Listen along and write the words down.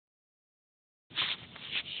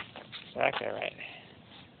back there, right?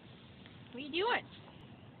 What are you doing?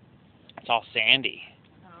 It's all sandy.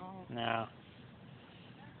 Oh. No.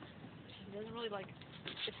 She doesn't really like.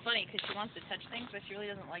 It's funny because she wants to touch things, but she really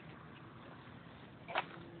doesn't like.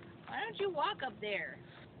 Why don't you walk up there?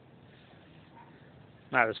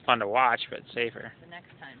 Not as fun to watch, but safer. The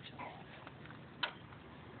next time she'll walk.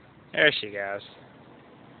 There she goes.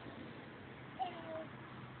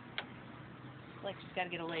 Like she's got to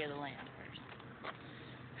get a lay of the land first.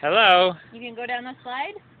 Hello. You can go down the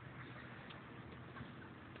slide.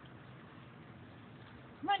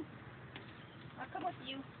 Come on. I'll come with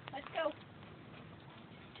you. Let's go.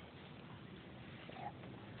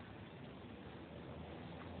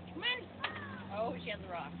 Come on. Oh, she has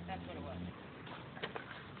a rock. That's what it was.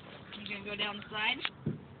 You gonna go down the slide?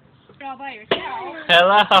 You're all by yourself.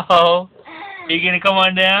 Hello. Are you gonna come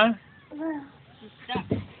on down? She's stuck.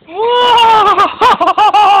 Whoa!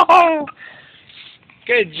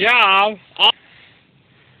 Good job.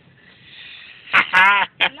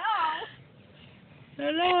 Hello.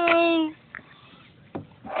 Hello.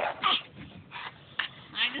 I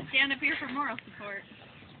just stand up here for moral support.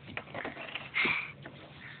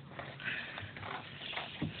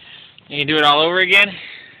 You can do it all over again?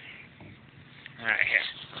 Alright, here.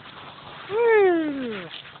 Woo! I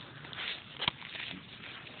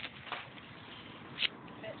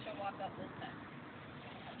bet she'll walk up this time.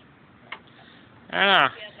 I don't know.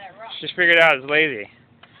 She has that rock. Just figured out it's lazy.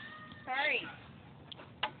 Kauri.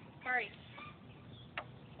 Kauri.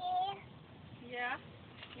 Yeah.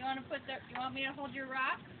 You want to put the? You want me to hold your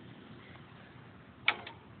rock?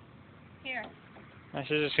 Here.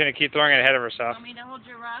 She's just gonna keep throwing it ahead of herself. Want me to hold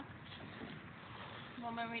your rock?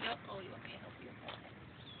 Want me to? Oh, you want me to help you?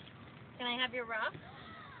 Can I have your rock?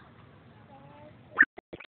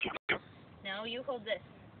 No, you hold this.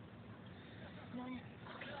 No.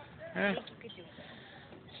 Yeah. You could do it.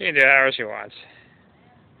 She can do it however she wants.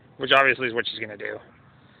 Which obviously is what she's gonna do.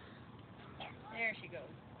 There she goes.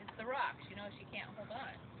 It's the rock. She knows she can't hold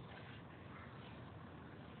on.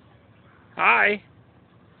 Hi.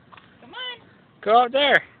 Come on. Go up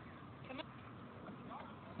there. Come on.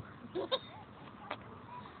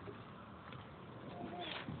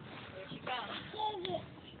 There she comes.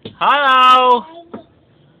 Hello.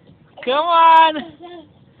 Come on.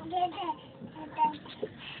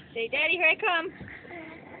 Say, Daddy, here I come.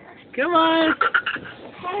 Come on.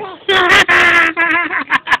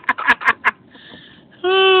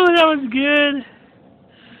 Oh, that was good.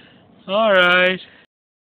 All right.